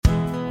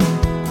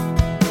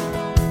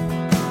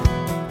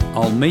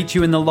I'll Meet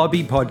You in the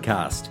Lobby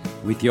podcast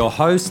with your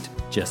host,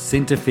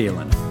 Jacinta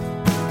Phelan.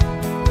 I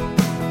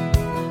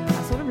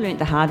sort of learnt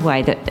the hard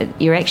way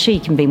that you actually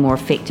can be more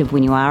effective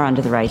when you are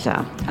under the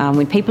radar.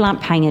 When people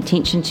aren't paying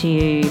attention to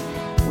you,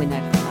 when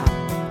they've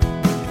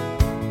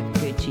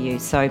occurred to you.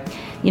 So,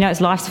 it's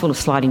life's full of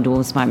sliding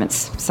doors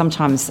moments.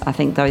 Sometimes I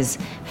think those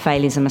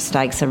failures and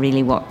mistakes are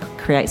really what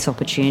creates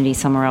opportunity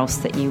somewhere else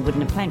that you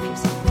wouldn't have planned for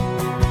yourself.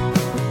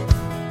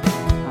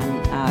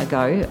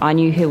 Ago, I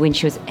knew her when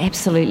she was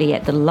absolutely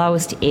at the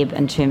lowest ebb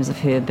in terms of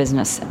her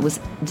business. It was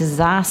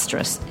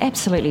disastrous,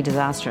 absolutely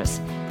disastrous.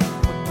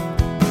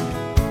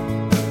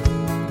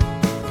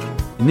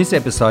 In this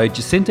episode,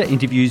 Jacinta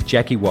interviews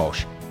Jackie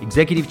Walsh,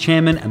 Executive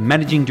Chairman and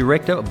Managing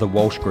Director of the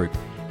Walsh Group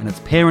and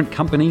its parent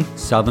company,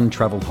 Southern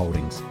Travel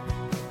Holdings.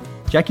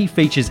 Jackie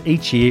features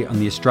each year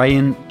on the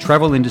Australian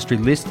travel industry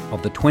list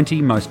of the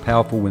 20 most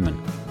powerful women.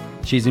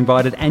 She's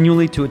invited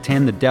annually to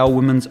attend the Dow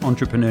Women's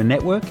Entrepreneur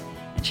Network.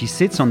 She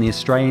sits on the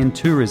Australian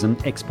Tourism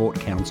Export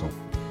Council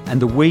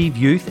and the Weave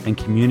Youth and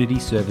Community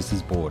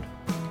Services Board.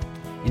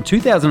 In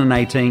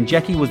 2018,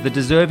 Jackie was the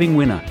deserving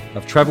winner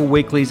of Travel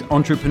Weekly's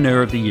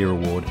Entrepreneur of the Year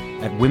Award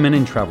at Women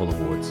in Travel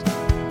Awards.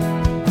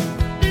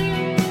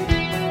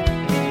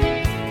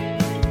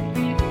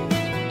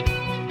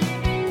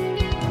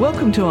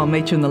 Welcome to I'll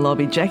Meet You in the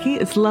Lobby, Jackie.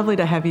 It's lovely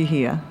to have you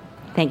here.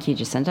 Thank you,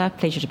 Jacinta.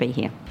 Pleasure to be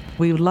here.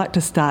 We would like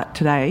to start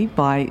today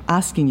by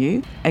asking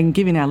you and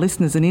giving our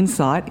listeners an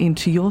insight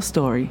into your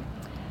story.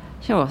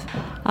 Sure.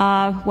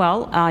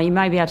 You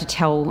may be able to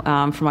tell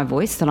from my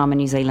voice that I'm a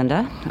New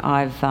Zealander.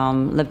 I've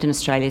lived in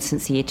Australia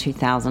since the year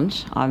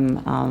 2000.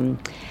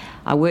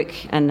 I work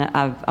and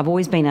I've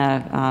always been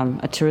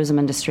a tourism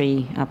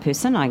industry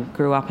person. I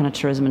grew up in a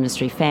tourism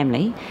industry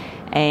family,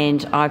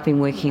 and I've been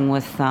working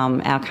with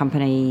our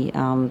company,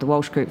 the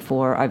Walsh Group,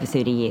 for over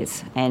 30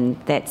 years, and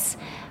that's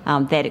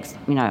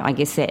I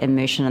guess that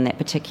immersion in that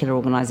particular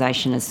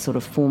organisation has sort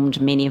of formed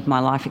many of my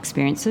life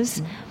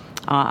experiences.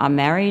 I'm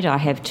married. I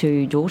have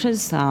two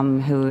daughters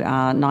who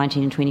are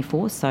 19 and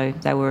 24, so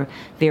they were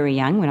very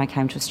young when I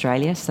came to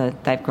Australia, so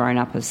they've grown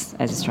up as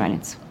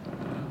Australians.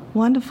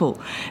 Wonderful.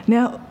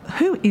 Now,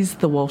 who is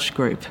the Walsh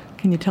Group?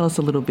 Can you tell us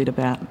a little bit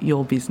about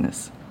your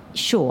business?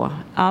 Sure.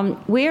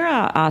 We're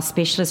a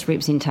specialist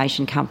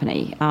representation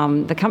company.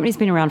 The company's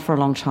been around for a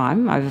long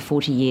time, over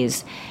 40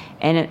 years,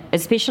 and it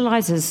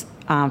specialises,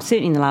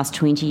 certainly in the last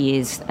 20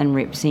 years, in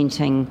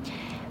representing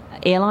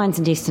airlines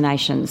and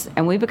destinations,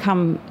 and we've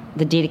become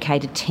the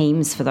dedicated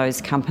teams for those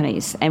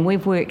companies, and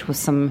we've worked with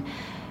some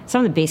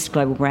of the best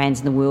global brands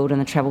in the world in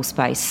the travel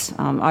space.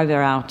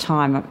 Over our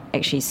time,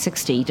 actually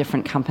 60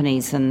 different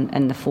companies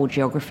in the 4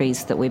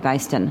 geographies that we're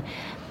based in.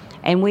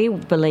 And we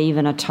believe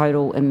in a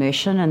total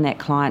immersion in that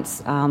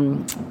client's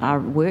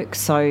work.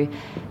 So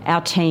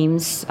our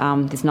teams,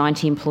 there's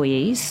 90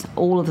 employees.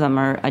 All of them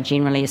are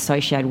generally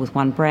associated with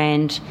one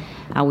brand.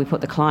 We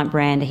put the client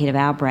brand ahead of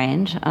our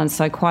brand. And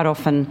so quite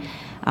often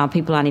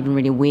people aren't even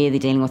really aware they're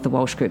dealing with the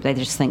Walsh Group. They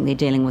just think they're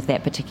dealing with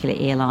that particular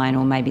airline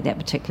or maybe that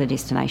particular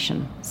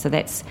destination. So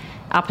that's,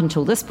 up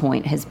until this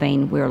point, has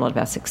been where a lot of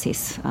our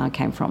success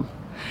came from.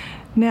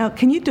 Now,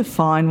 can you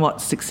define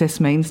what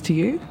success means to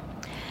you?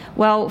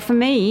 Well, for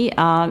me,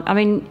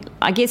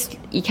 I guess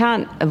you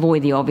can't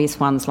avoid the obvious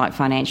ones like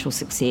financial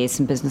success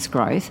and business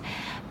growth,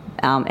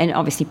 and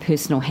obviously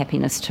personal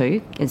happiness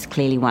too is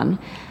clearly one.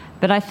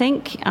 But I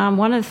think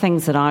one of the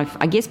things that I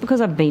guess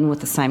because I've been with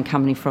the same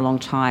company for a long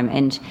time,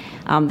 and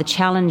the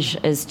challenge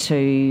is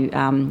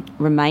to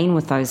remain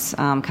with those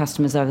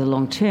customers over the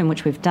long term,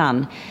 which we've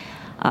done.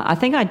 I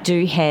think I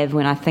do have,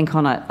 when I think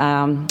on it,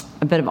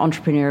 a bit of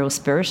entrepreneurial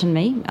spirit in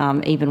me,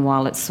 even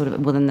while it's sort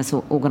of within this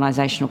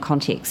organisational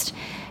context.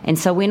 And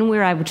so when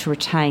we're able to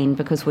retain,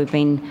 because we've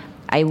been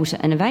able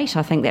to innovate,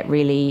 I think that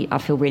really, I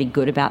feel really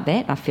good about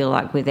that. I feel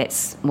like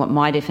that's what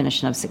my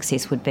definition of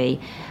success would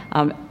be.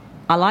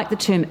 I like the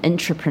term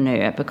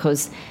intrapreneur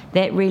because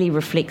that really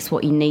reflects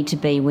what you need to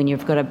be when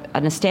you've got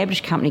an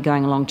established company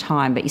going a long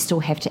time, but you still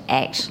have to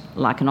act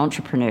like an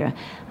entrepreneur,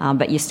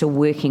 but you're still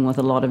working with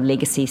a lot of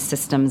legacy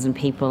systems and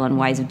people and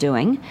ways of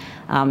doing.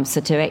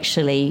 So to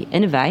actually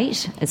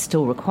innovate is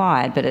still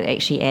required, but it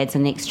actually adds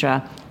an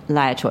extra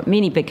layer to it.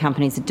 Many big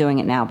companies are doing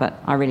it now,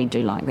 but I really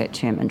do like that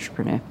term,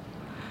 intrapreneur.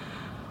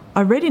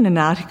 I read in an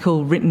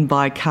article written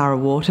by Cara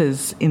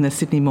Waters in the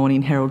Sydney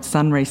Morning Herald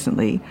Sun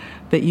recently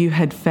that you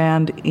had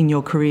found in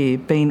your career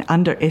being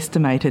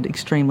underestimated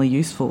extremely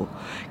useful.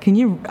 Can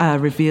you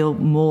reveal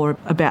more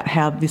about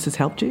how this has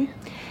helped you?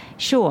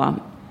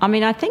 Sure.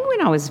 I think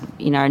when I was,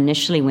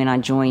 initially when I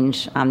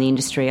joined the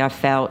industry, I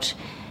felt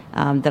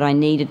that I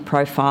needed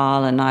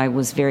profile, and I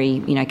was very,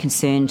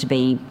 concerned to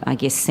be,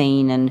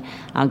 seen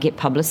and get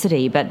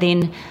publicity. But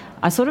then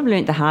I sort of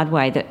learnt the hard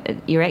way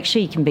that you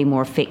actually can be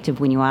more effective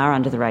when you are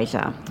under the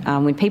radar.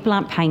 When people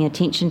aren't paying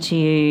attention to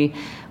you,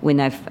 when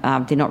they're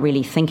not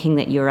really thinking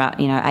that you're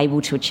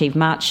able to achieve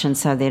much, and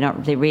so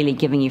they're really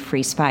giving you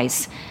free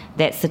space,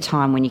 that's the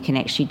time when you can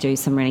actually do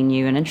some really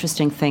new and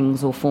interesting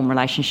things or form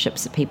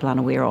relationships that people aren't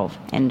aware of.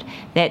 And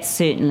that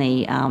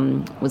certainly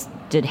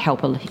did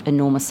help an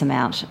enormous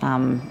amount,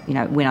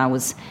 when I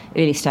was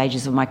early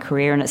stages of my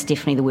career, and it's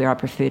definitely where I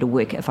prefer to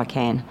work if I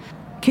can.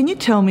 Can you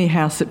tell me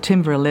how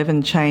September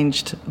 11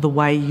 changed the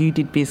way you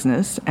did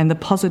business and the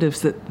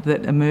positives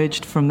that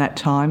emerged from that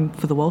time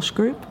for the Walsh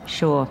Group?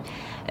 Sure.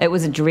 It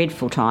was a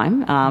dreadful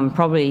time.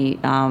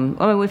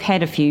 We've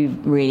had a few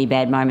really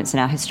bad moments in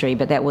our history,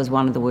 but that was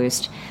one of the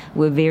worst.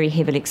 We were very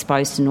heavily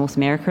exposed to North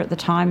America at the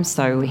time,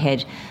 so we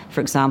had,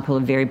 for example, a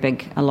very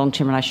big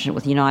long-term relationship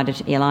with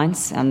United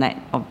Airlines, and that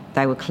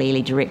they were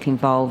clearly directly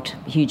involved,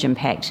 huge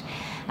impact.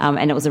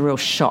 And it was a real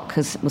shock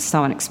because it was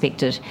so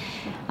unexpected.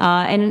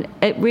 And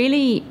it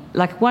really,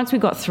 once we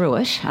got through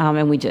it,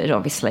 and we did,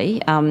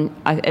 obviously,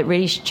 it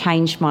really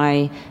changed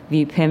my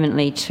view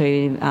permanently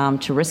to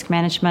risk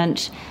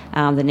management,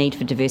 the need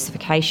for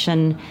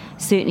diversification,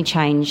 certainly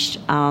changed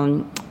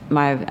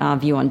my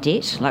view on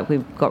debt.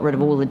 We've got rid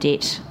of all the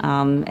debt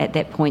at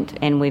that point,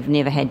 and we've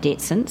never had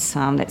debt since.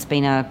 That's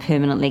been a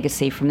permanent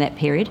legacy from that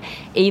period.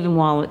 Even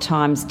while at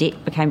times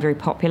debt became very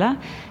popular,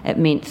 it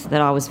meant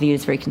that I was viewed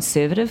as very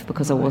conservative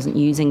because I wasn't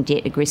using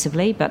debt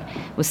aggressively, but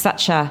it was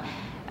such a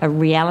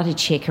reality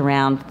check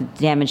around the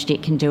damage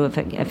debt can do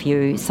if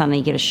you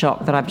suddenly get a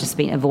shock that I've just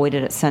been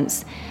avoided it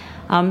since.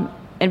 But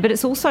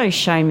it's also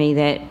shown me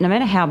that no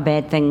matter how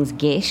bad things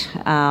get,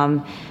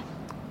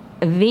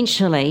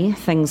 eventually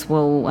things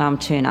will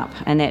turn up,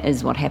 and that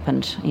is what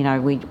happened.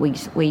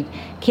 We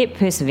kept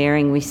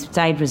persevering, we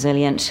stayed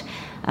resilient,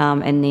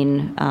 and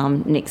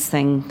then next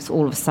thing,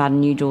 all of a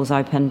sudden, new doors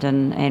opened,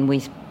 and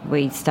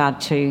we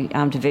started to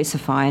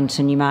diversify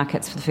into new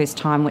markets for the first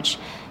time,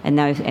 and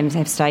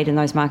have stayed in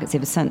those markets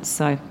ever since.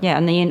 So, yeah,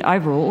 in the end,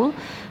 overall,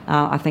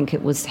 I think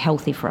it was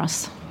healthy for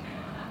us.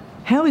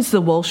 How is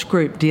the Walsh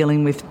Group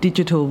dealing with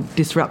digital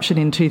disruption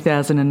in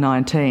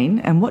 2019,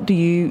 and what do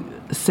you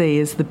see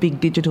as the big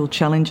digital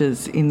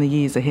challenges in the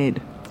years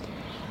ahead?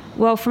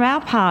 Well, from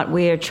our part,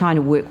 we're trying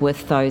to work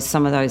with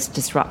some of those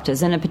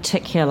disruptors in a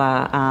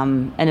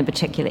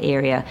particular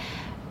area.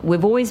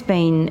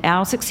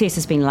 Our success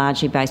has been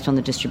largely based on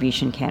the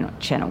distribution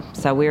channel.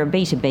 So we're a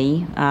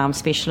B2B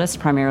specialist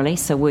primarily,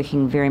 so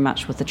working very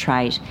much with the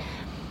trade.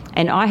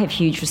 And I have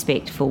huge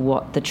respect for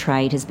what the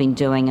trade has been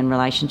doing in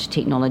relation to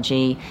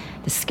technology,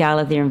 the scale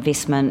of their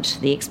investment,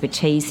 the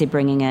expertise they're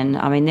bringing in.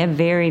 I mean, they're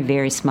very,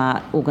 very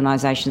smart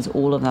organisations,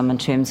 all of them, in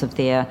terms of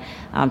their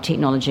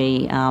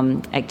technology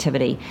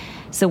activity.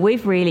 So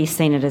we've really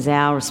seen it as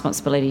our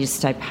responsibility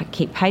to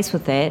keep pace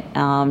with that,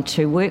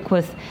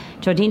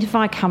 to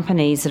identify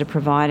companies that are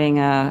providing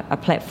a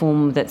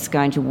platform that's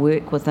going to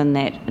work within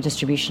that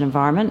distribution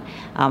environment,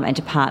 and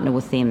to partner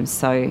with them.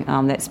 So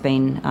that's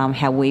been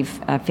how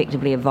we've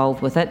effectively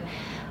evolved with it.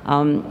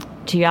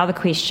 To your other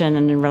question,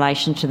 and in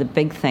relation to the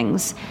big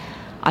things,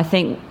 I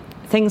think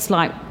things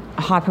like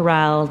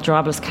hyperrail,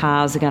 driverless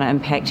cars are going to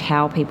impact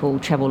how people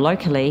travel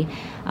locally.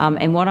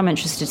 And what I'm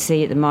interested to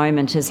see at the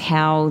moment is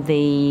how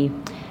the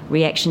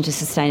reaction to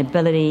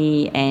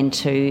sustainability and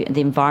to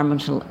the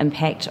environmental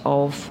impact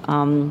of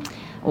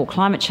or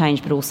climate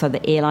change, but also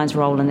the airlines'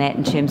 role in that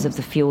in terms of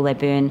the fuel they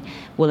burn,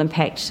 will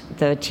impact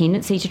the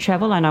tendency to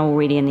travel. I know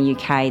already in the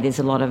UK there's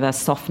a lot of a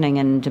softening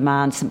in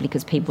demand simply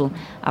because people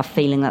are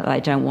feeling that they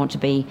don't want to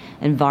be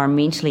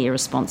environmentally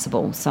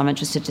irresponsible. So I'm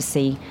interested to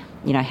see,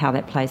 how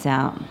that plays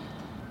out.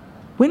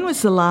 When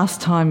was the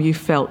last time you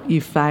felt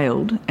you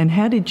failed, and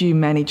how did you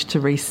manage to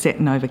reset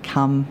and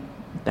overcome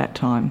that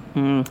time?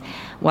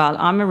 Well,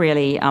 I'm a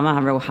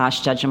real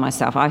harsh judge of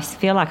myself. I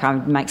feel like I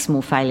make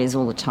small failures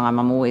all the time.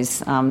 I'm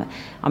always I'm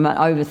an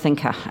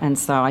overthinker, and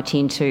so I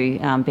tend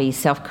to be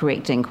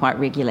self-correcting quite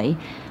regularly.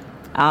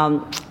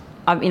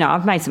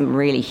 I've made some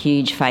really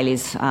huge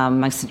failures,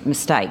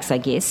 mistakes, I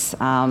guess,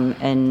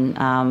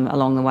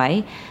 along the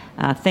way.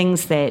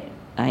 Things that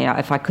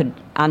if I could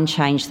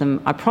unchange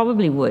them, I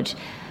probably would.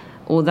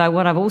 Although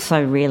what I've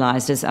also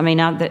realised is,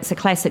 it's a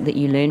classic that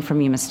you learn from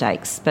your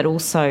mistakes, but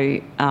also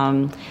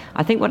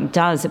I think what it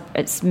does,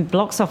 it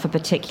blocks off a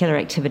particular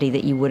activity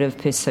that you would have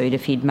pursued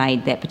if you'd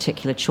made that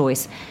particular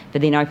choice,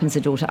 but then opens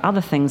the door to other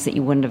things that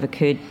wouldn't have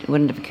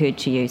occurred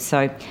to you.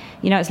 So,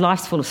 it's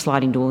life's full of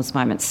sliding doors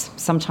moments.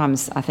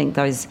 Sometimes I think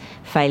those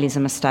failures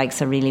and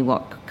mistakes are really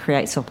what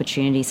creates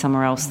opportunity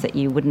somewhere else that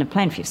you wouldn't have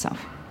planned for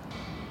yourself.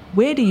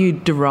 Where do you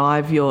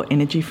derive your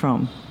energy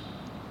from?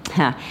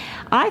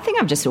 I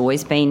think I've just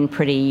always been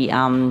pretty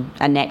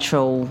a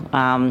natural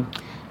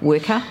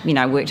worker.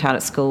 Worked hard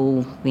at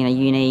school,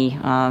 uni.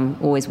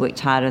 Always worked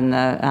hard in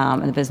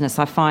the business.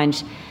 I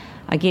find,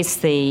 I guess,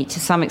 to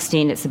some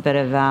extent, it's a bit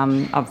of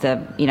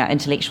the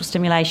intellectual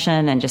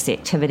stimulation and just the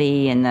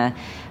activity and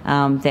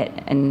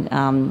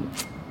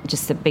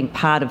just being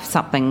part of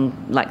something,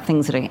 like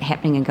things that are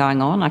happening and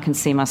going on. I can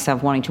see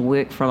myself wanting to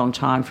work for a long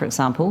time, for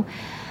example.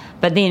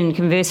 But then,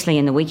 conversely,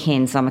 in the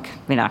weekends, I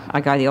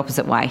go the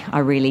opposite way. I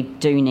really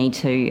do need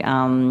to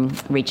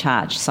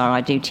recharge. So I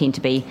do tend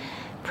to be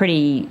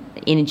pretty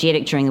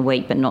energetic during the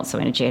week, but not so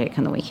energetic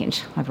on the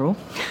weekend overall.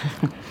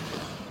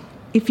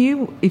 If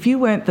you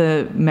weren't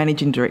the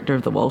managing director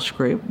of the Walsh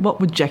Group, what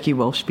would Jackie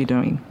Walsh be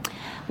doing?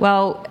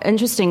 Well,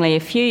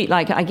 interestingly, earlier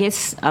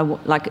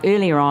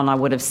on, I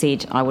would have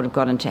said I would have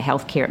got into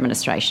healthcare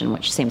administration,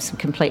 which seems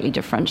completely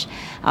different.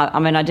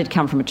 I did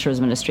come from a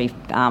tourism industry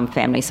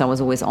family, so I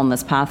was always on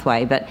this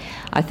pathway. But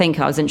I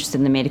think I was interested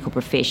in the medical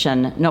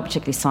profession, not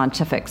particularly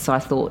scientific. So I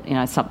thought,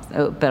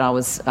 but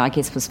I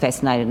guess was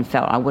fascinated and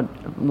felt I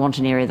would want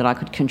an area that I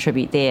could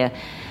contribute there.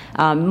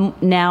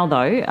 Now,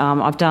 though,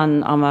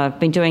 I've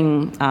been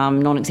doing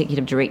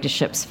non-executive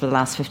directorships for the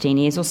last 15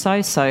 years or so,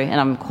 and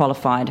I'm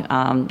qualified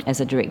as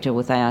a director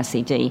with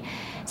AICD.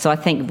 So I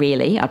think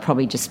really I'd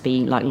probably just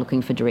be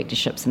looking for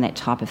directorships and that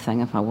type of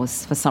thing if I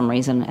was, for some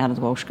reason, out of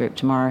the Walsh Group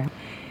tomorrow.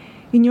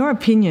 In your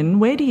opinion,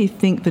 where do you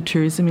think the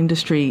tourism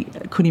industry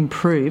could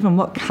improve, and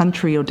what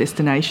country or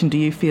destination do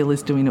you feel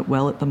is doing it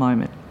well at the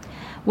moment?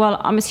 Well,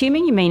 I'm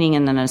assuming you're meaning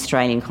in an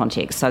Australian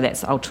context, so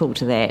I'll talk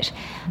to that.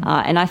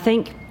 And I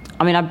think...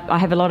 I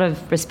have a lot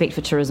of respect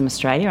for Tourism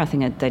Australia. I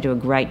think they do a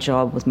great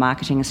job with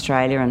marketing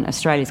Australia, and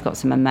Australia's got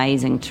some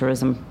amazing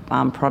tourism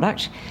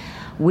product.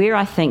 Where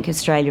I think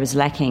Australia is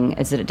lacking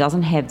is that it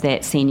doesn't have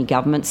that senior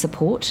government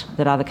support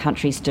that other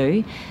countries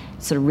do,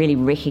 sort of really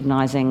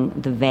recognising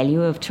the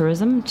value of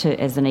tourism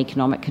as an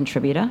economic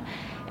contributor.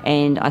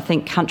 And I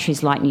think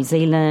countries like New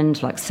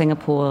Zealand, like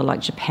Singapore,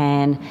 like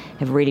Japan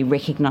have really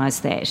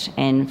recognised that,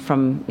 and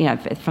from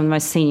the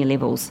most senior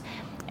levels,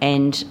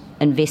 and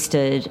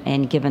invested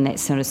and given that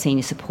sort of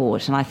senior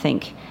support. And I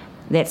think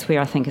that's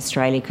where I think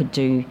Australia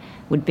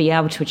would be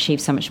able to achieve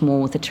so much more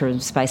with the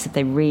tourism space if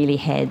they really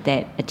had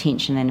that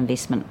attention and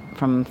investment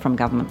from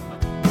government.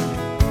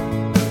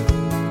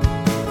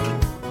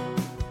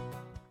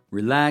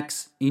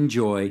 Relax,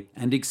 enjoy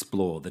and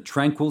explore the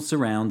tranquil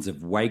surrounds of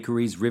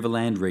Waikere's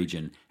Riverland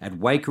region at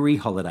Waikere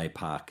Holiday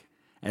Park.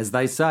 As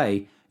they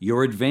say,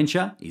 your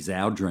adventure is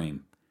our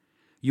dream.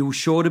 You're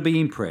sure to be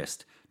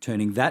impressed,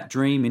 turning that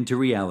dream into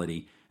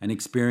reality and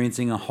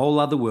experiencing a whole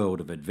other world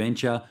of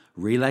adventure,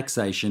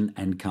 relaxation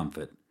and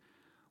comfort.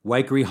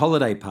 Waikere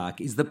Holiday Park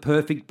is the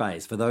perfect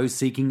base for those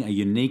seeking a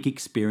unique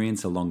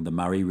experience along the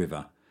Murray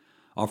River.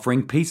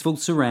 Offering peaceful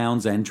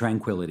surrounds and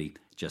tranquility,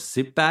 just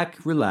sit back,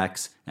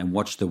 relax and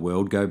watch the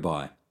world go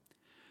by.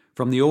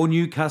 From the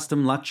all-new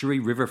custom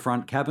luxury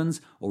riverfront cabins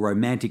or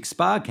romantic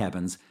spa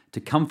cabins to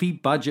comfy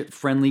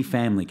budget-friendly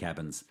family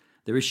cabins,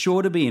 there is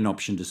sure to be an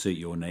option to suit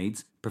your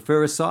needs.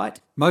 Prefer a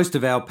site? Most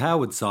of our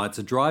powered sites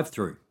are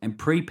drive-through and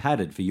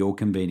pre-padded for your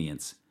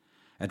convenience.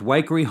 At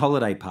Waikere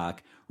Holiday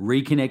Park,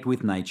 reconnect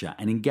with nature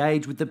and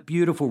engage with the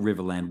beautiful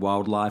riverland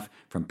wildlife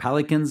from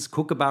pelicans,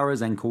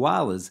 kookaburras and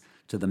koalas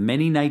to the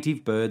many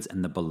native birds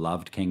and the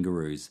beloved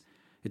kangaroos.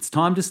 It's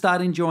time to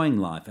start enjoying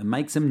life and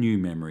make some new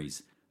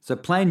memories. So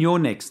plan your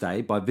next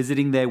stay by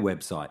visiting their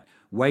website,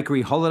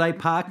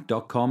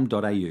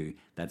 waikereholidaypark.com.au.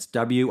 That's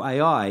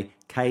WAIKERIE.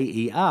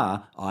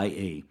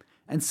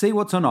 And see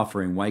what's on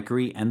offer in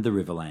Waikere and the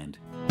Riverland.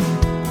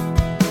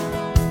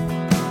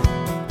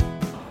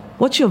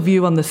 What's your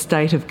view on the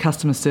state of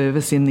customer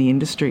service in the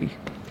industry?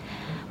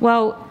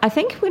 Well, I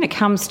think when it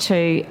comes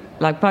to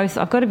both,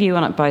 I've got a view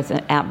on it both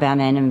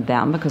outbound and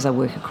inbound because I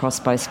work across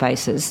both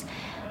spaces.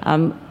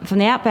 From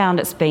the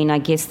outbound, it's been, I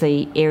guess,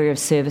 the area of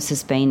service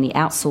has been the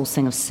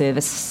outsourcing of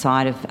service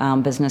side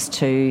of business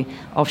to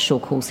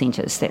offshore call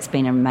centres. That's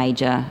been a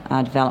major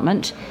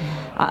development,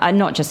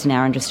 not just in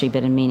our industry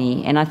but in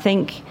many. And I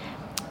think,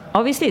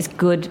 obviously, it's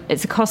good.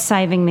 It's a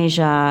cost-saving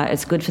measure.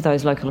 It's good for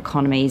those local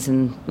economies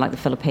and like the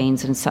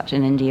Philippines and such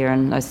in India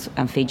and those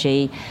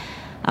Fiji.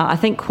 I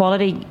think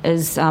quality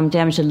is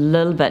damaged a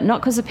little bit,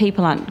 not because the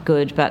people aren't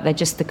good, but they're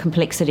just the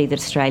complexity that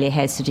Australia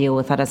has to deal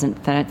with. I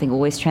don't think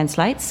always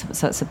translates.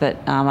 So it's a bit.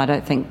 I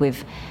don't think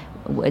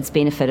it's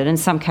benefited. In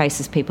some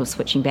cases, people are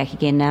switching back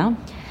again now.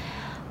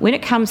 When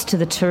it comes to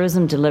the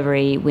tourism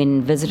delivery,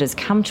 when visitors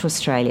come to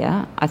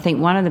Australia, I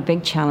think one of the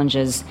big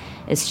challenges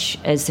is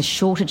the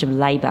shortage of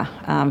labour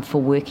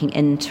for working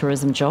in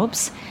tourism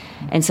jobs.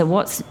 And so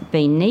what's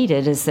been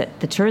needed is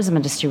that the tourism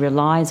industry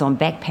relies on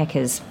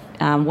backpackers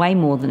way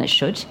more than it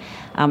should.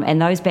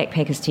 And those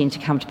backpackers tend to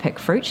come to pick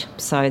fruit.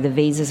 So the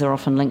visas are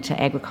often linked to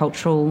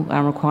agricultural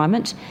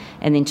requirement.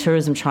 And then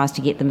tourism tries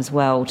to get them as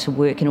well to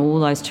work in all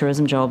those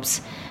tourism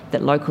jobs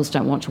that locals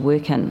don't want to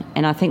work in.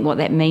 And I think what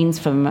that means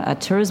from a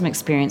tourism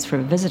experience for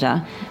a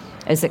visitor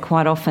is that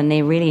quite often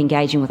they're really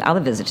engaging with other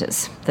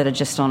visitors that are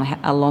just on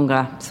a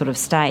longer sort of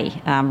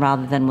stay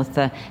rather than with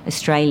the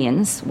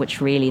Australians,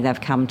 which really they've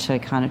come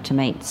to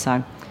meet.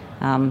 So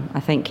I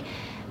think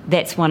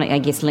that's one, I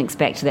guess, links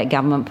back to that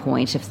government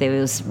point. If there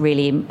was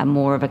really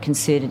more of a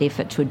concerted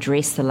effort to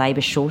address the labour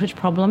shortage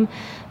problem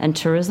in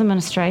tourism in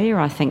Australia,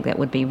 I think that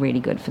would be really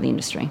good for the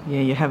industry.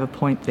 Yeah, you have a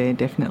point there,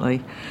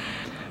 definitely.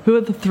 Who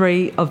are the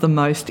three of the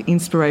most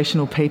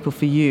inspirational people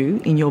for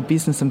you in your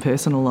business and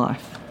personal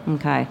life?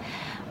 Okay.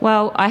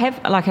 Well, I have,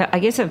 I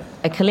guess, a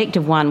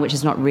collective one, which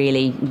is not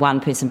really one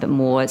person, but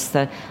more. It's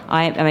to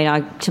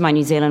my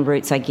New Zealand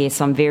roots, I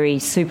guess, I'm very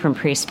super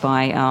impressed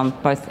by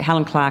both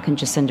Helen Clark and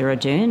Jacinda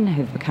Ardern,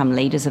 who've become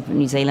leaders of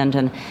New Zealand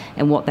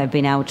and what they've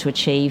been able to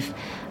achieve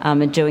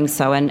in doing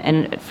so.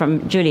 And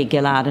from Julia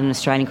Gillard in an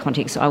Australian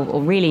context, I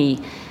will really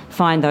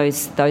find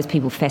those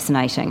people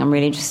fascinating. I'm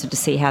really interested to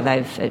see how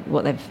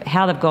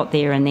they've got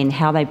there, and then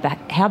how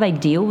they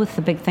deal with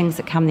the big things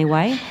that come their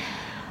way.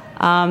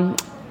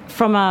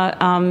 From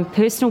a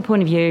personal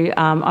point of view,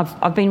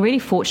 I've been really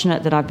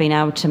fortunate that I've been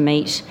able to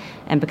meet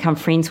and become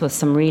friends with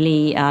some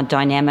really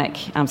dynamic,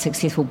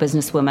 successful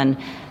businesswomen,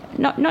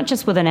 not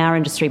just within our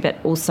industry, but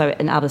also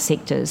in other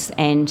sectors.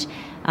 And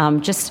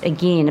just,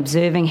 again,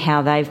 observing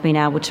how they've been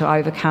able to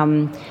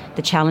overcome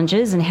the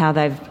challenges and how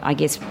they've, I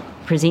guess,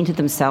 presented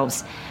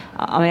themselves.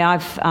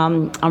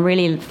 I'm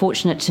really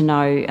fortunate to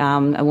know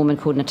a woman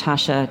called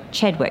Natasha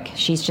Chadwick.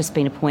 She's just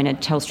been appointed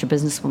Telstra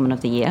Businesswoman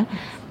of the Year.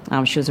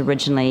 She was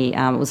originally,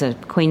 it was a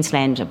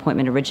Queensland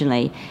appointment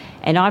originally,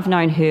 and I've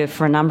known her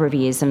for a number of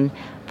years, and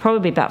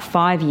probably about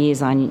 5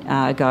 years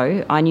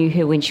ago, I knew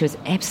her when she was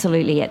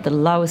absolutely at the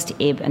lowest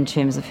ebb in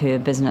terms of her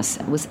business.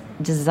 It was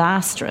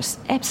disastrous,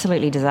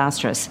 absolutely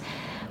disastrous.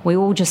 We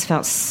all just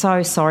felt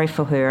so sorry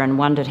for her and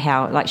wondered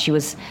how, she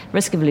was at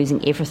risk of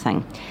losing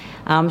everything.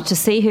 To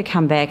see her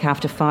come back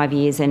after 5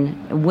 years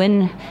and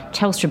win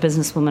Telstra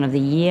Businesswoman of the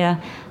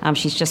Year,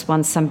 she's just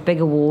won some big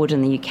award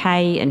in the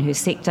UK in her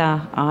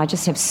sector. I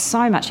just have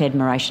so much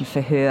admiration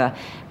for her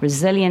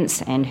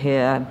resilience and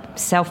her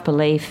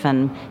self-belief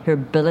and her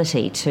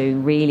ability to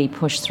really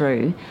push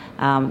through.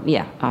 I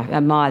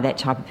admire that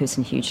type of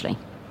person hugely.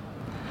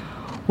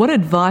 What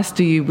advice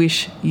do you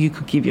wish you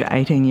could give your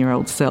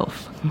 18-year-old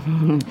self?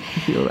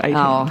 If you were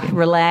 18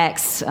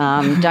 relax.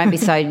 Don't be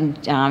so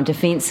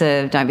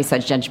defensive. Don't be so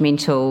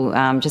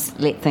judgmental. Just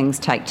let things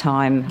take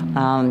time.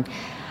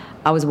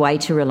 I was way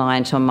too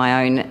reliant on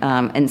my own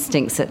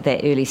instincts at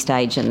that early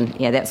stage, and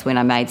that's when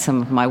I made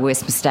some of my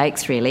worst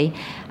mistakes. Really,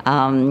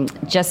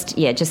 just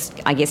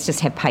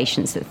have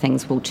patience that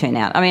things will turn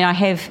out. I mean, I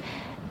have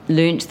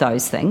learnt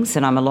those things,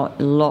 and I'm a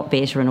lot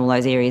better in all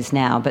those areas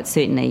now, but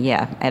certainly,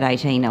 at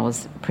 18 I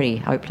was pretty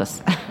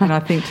hopeless. And I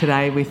think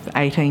today with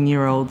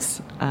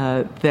 18-year-olds,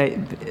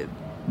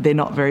 they're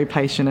not very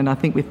patient, and I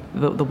think with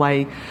the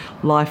way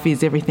life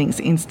is, everything's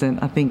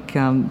instant. I think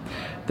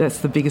that's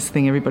the biggest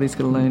thing everybody's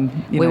got to learn.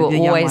 We were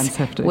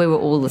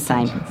all the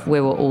same.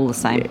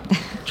 Yeah,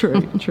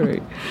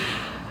 true.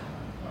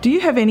 Do you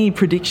have any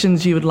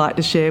predictions you would like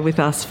to share with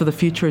us for the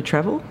future of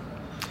travel?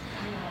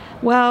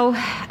 Well,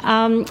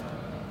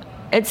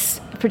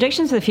 it's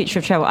predictions for the future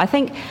of travel. I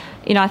think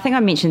I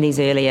mentioned these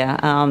earlier,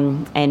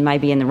 and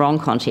maybe in the wrong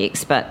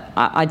context, but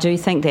I do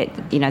think that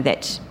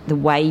that the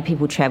way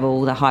people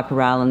travel, the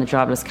hyperrail and the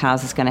driverless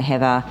cars, is going to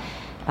have a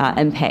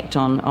impact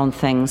on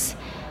things.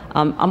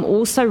 I'm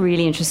also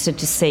really interested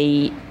to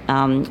see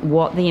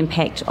what the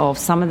impact of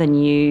some of the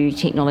new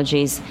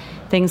technologies,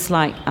 things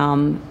like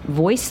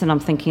voice, and I'm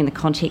thinking in the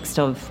context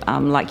of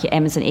like your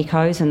Amazon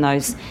Echoes and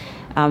those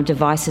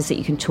devices that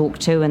you can talk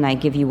to and they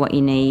give you what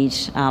you need,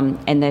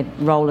 and the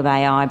role of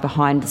AI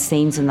behind the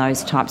scenes and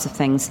those types of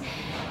things.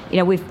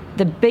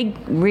 The big,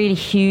 really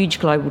huge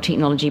global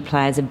technology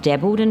players have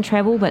dabbled in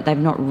travel, but they've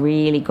not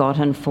really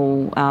gotten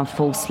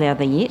full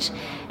slather yet.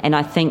 And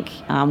I think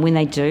when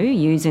they do,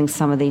 using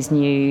some of these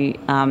new,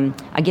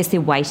 I guess they're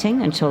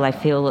waiting until they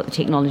feel that the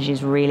technology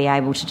is really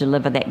able to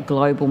deliver that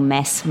global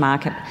mass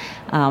market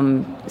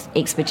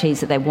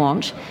expertise that they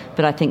want.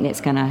 But I think that's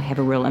going to have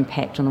a real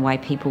impact on the way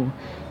people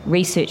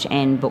research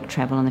and book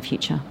travel in the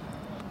future.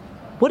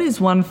 What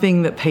is one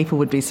thing that people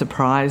would be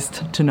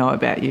surprised to know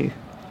about you?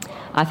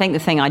 I think the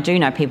thing I do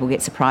know people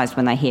get surprised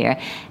when they hear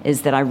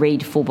is that I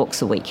read 4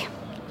 books a week,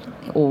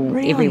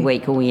 every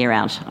week, all year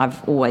round. I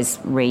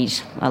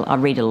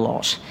read a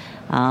lot.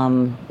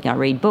 I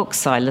read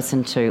books, I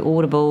listen to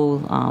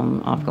Audible,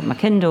 I've got my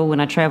Kindle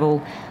when I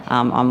travel.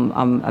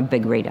 I'm a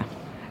big reader.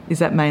 Is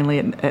that mainly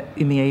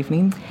in the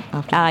evening?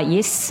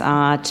 Yes,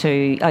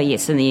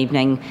 in the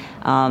evening.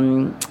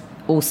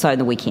 Also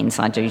the weekends,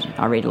 I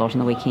read a lot on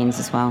the weekends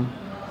as well.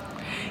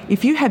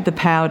 If you had the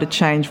power to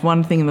change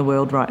one thing in the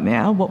world right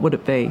now, what would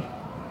it be?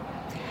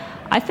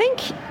 I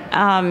think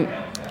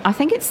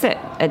it's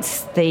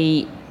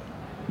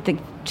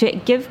to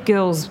give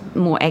girls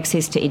more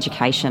access to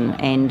education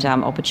and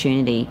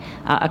opportunity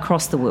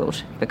across the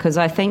world, because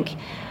I think,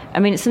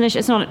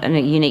 it's not a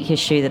unique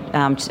issue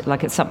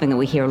that it's something that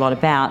we hear a lot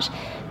about,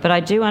 but I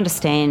do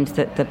understand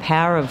that the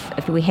power of,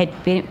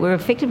 we're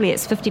effectively,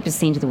 it's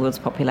 50% of the world's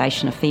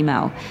population are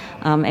female,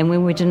 and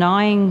when we're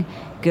denying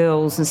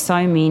girls in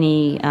so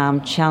many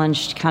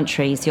challenged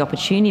countries the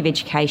opportunity of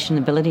education,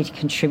 the ability to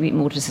contribute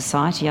more to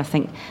society, I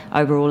think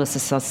overall as a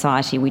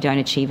society we don't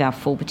achieve our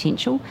full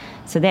potential.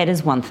 So that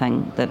is one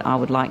thing that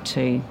I'd like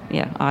to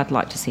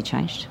see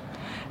changed.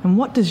 And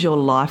what does your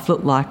life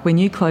look like when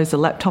you close the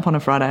laptop on a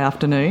Friday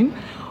afternoon,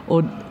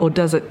 or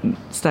does it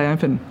stay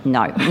open?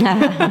 No.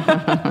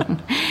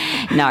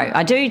 No,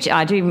 I do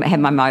have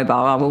my mobile.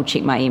 I will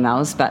check my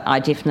emails, but I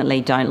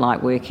definitely don't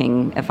like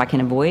working if I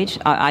can avoid.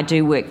 I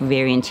do work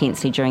very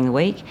intensely during the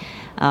week,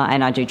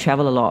 and I do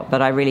travel a lot,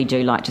 but I really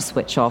do like to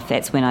switch off.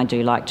 That's when I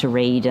do like to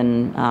read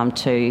and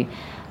to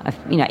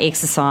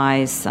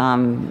exercise,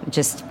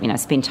 just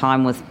spend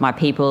time with my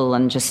people,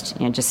 and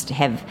just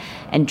have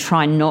and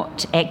try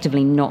not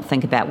actively not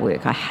think about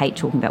work. I hate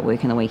talking about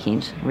work in the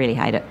weekend. Really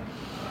hate it.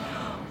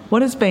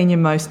 What has been your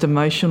most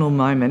emotional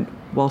moment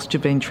whilst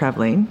you've been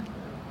travelling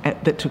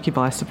that took you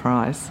by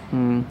surprise?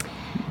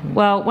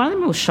 Well, one of the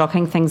more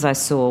shocking things I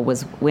saw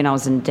was when I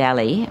was in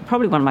Delhi,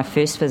 probably one of my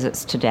first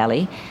visits to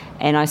Delhi,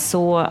 and I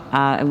saw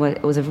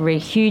it was a very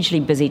hugely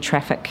busy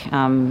traffic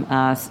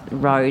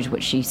road,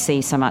 which you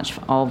see so much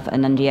of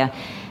in India,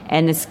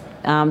 and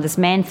this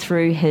man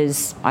threw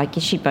his, I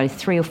guess she'd be a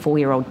 3 or 4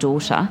 year old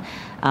daughter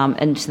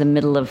into the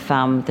middle of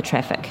the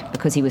traffic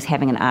because he was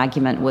having an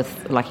argument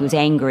with, he was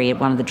angry at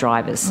one of the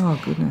drivers. Oh,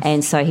 goodness.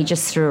 And so he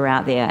just threw her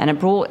out there, and it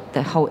brought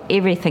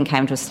everything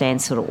came to a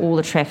standstill. All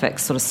the traffic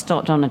sort of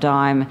stopped on a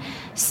dime,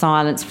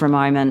 silence for a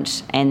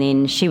moment, and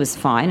then she was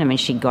fine. I mean,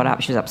 she got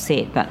up, she was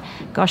upset, but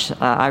gosh,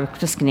 I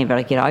just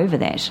never get over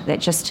that.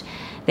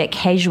 That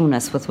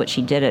casualness with which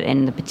he did it,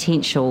 and the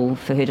potential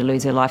for her to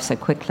lose her life so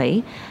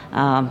quickly,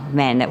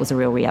 man, that was a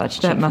real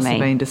reality check for me. That must have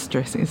been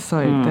distressing.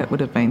 That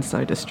would have been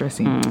so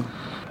distressing.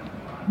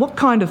 What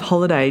kind of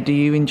holiday do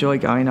you enjoy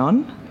going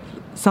on?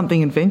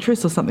 Something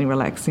adventurous or something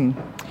relaxing?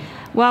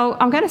 Well,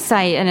 I'm going to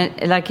say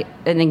an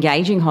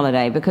engaging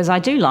holiday, because I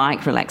do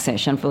like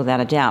relaxation,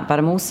 without a doubt, but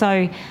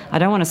I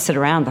don't want to sit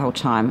around the whole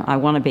time. I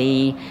want to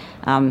be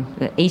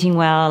eating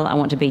well. I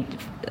want to be,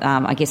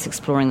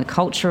 exploring the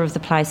culture of the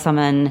place I'm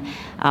in,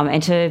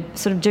 and to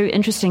sort of do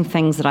interesting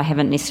things that I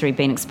haven't necessarily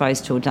been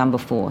exposed to or done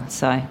before.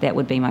 So that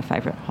would be my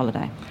favourite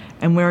holiday.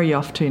 And where are you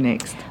off to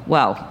next?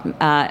 Well,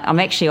 I'm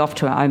actually off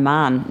to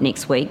Oman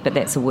next week, but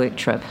that's a work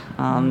trip.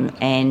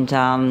 And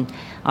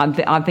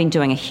I've been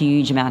doing a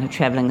huge amount of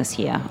travelling this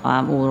year,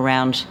 all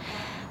around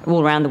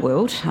the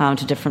world,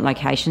 to different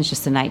locations,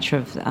 just the nature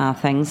of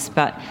things.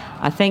 But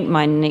I think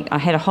I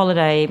had a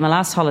holiday. My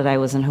last holiday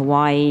was in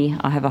Hawaii.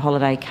 I have a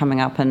holiday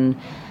coming up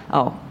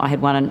I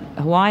had one in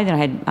Hawaii. Then I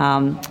had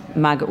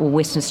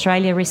Western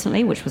Australia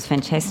recently, which was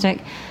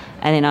fantastic.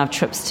 And then I have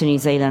trips to New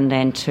Zealand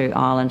and to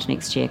Ireland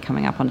next year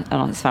coming up on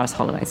as far as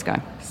holidays go.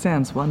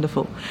 Sounds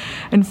wonderful.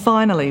 And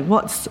finally,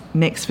 what's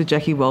next for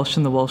Jackie Walsh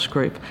and the Walsh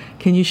Group?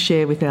 Can you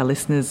share with our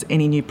listeners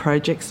any new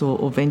projects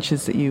or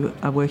ventures that you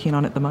are working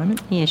on at the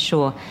moment? Yeah,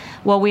 sure.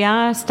 Well, we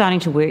are starting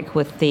to work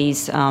with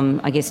these,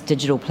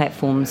 digital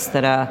platforms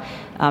that are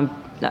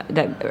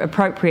that are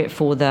appropriate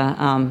for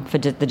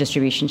the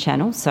distribution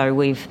channel. So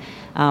we've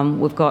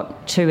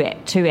got two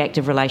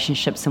active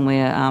relationships, and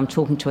we're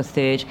talking to a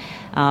third.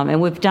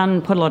 And we've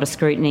put a lot of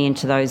scrutiny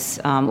into those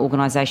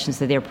organisations,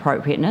 their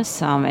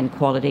appropriateness and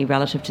quality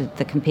relative to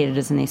the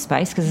competitors in their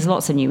space, because there's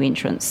lots of new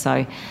entrants.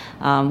 So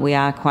we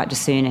are quite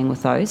discerning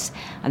with those.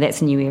 And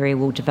that's a new area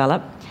we'll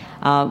develop.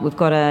 We've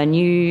got a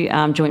new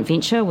joint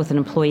venture with an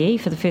employee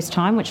for the first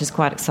time, which is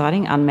quite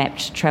exciting,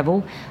 Unmapped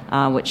Travel,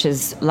 which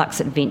is Lux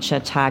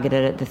Adventure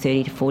targeted at the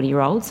 30 to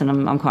 40-year-olds, and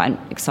I'm quite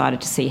excited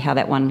to see how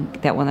that one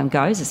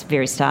goes. It's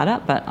very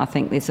startup, but I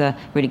think there's a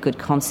really good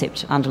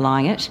concept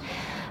underlying it.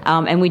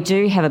 And we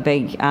do have a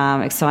big,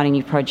 exciting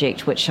new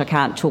project, which I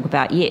can't talk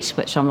about yet,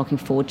 which I'm looking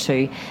forward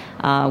to,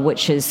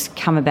 which has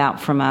come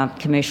about from a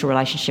commercial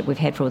relationship we've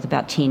had for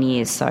about 10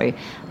 years. So,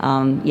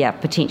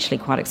 potentially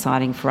quite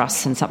exciting for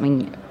us, and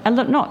something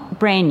not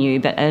brand new,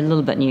 but a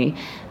little bit new.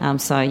 I'm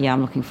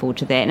looking forward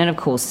to that. And of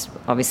course,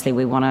 obviously,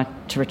 we want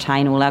to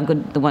retain all our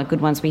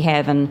good ones we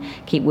have and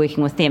keep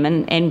working with them.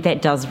 And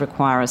that does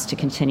require us to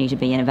continue to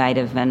be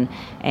innovative, and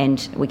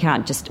we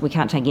can't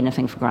take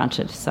anything for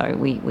granted. So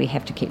we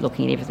have to keep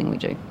looking at everything we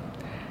do.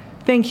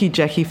 Thank you,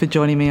 Jackie, for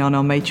joining me on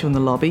I'll Meet You in the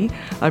Lobby.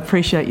 I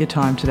appreciate your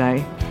time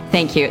today.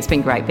 Thank you. It's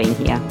been great being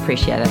here.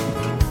 Appreciate it.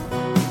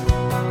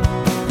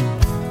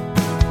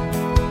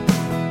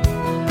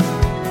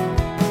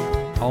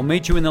 I'll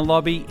Meet You in the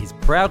Lobby is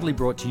proudly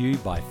brought to you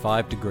by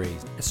 5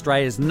 Degrees,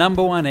 Australia's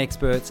 #1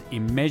 experts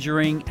in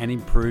measuring and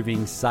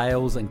improving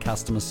sales and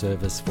customer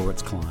service for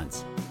its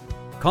clients.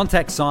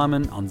 Contact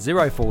Simon on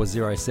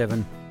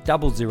 0407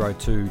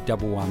 002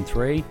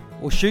 113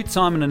 or shoot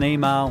Simon an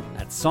email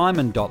at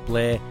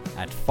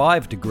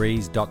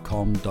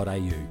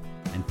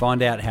simon.blair@5degrees.com.au and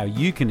find out how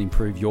you can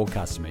improve your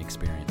customer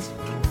experience.